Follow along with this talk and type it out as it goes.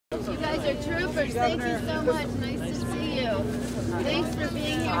You're troopers. Thank you so much. Nice to see you. Thanks for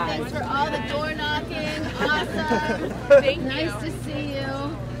being here. Thanks for all the door knocking. Awesome. Thank you. Nice to see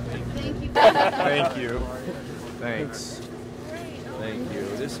you. Thank you. Thank you. Thanks. Thank you.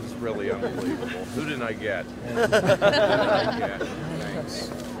 This is really unbelievable. Who did I get? Who did I get?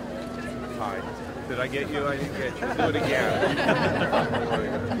 Thanks. Hi. Did I get you? I didn't get you. Do it again.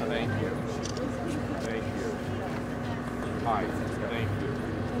 Thank you. Thank you. Hi. Thank you.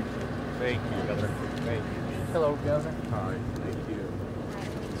 Thank you. Governor. Thank you. Hello, Governor. Hi. Thank you.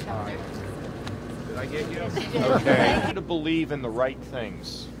 Hi. Did I get you? Okay. I want you to believe in the right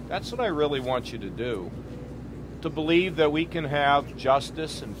things. That's what I really want you to do. To believe that we can have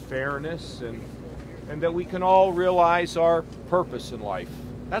justice and fairness and that we can all realize our purpose in life.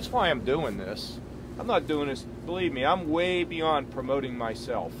 That's why I'm doing this. I'm not doing this, believe me, I'm way beyond promoting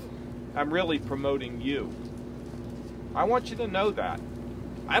myself. I'm really promoting you. I want you to know that.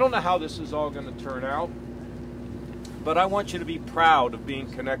 I don't know how this is all going to turn out, but I want you to be proud of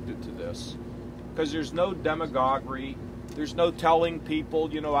being connected to this. Because there's no demagoguery, there's no telling people,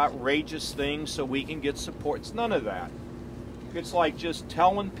 you know, outrageous things so we can get support. It's none of that. It's like just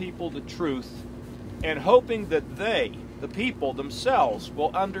telling people the truth and hoping that they, the people themselves,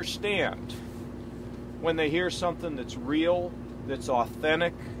 will understand when they hear something that's real, that's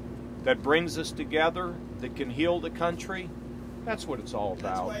authentic, that brings us together, that can heal the country. That's what it's all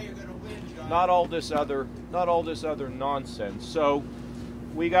about. That's why you're gonna win, John. Not all this other nonsense. So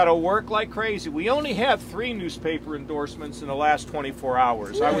we got to work like crazy. We only have 3 newspaper endorsements in the last 24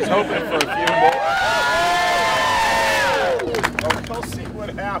 hours. I was hoping for a few more. Oh, we'll see what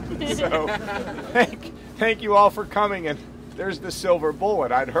happens. So thank you all for coming. And there's the silver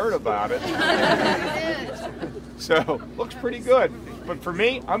bullet. I'd heard about it. So looks pretty good. But for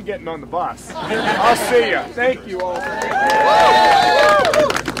me, I'm getting on the bus. I'll see you. Thank you all.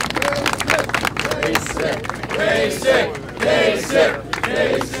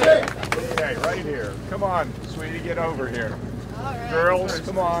 Kasich! Okay, right here. Come on, sweetie, get over here. All right. Girls,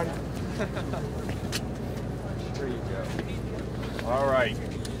 come on. There you go. All right.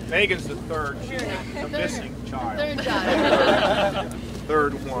 Megan's the third. She's a missing child. Third child.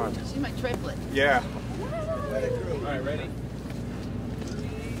 Third one. She's my triplet. Yeah. All right, ready?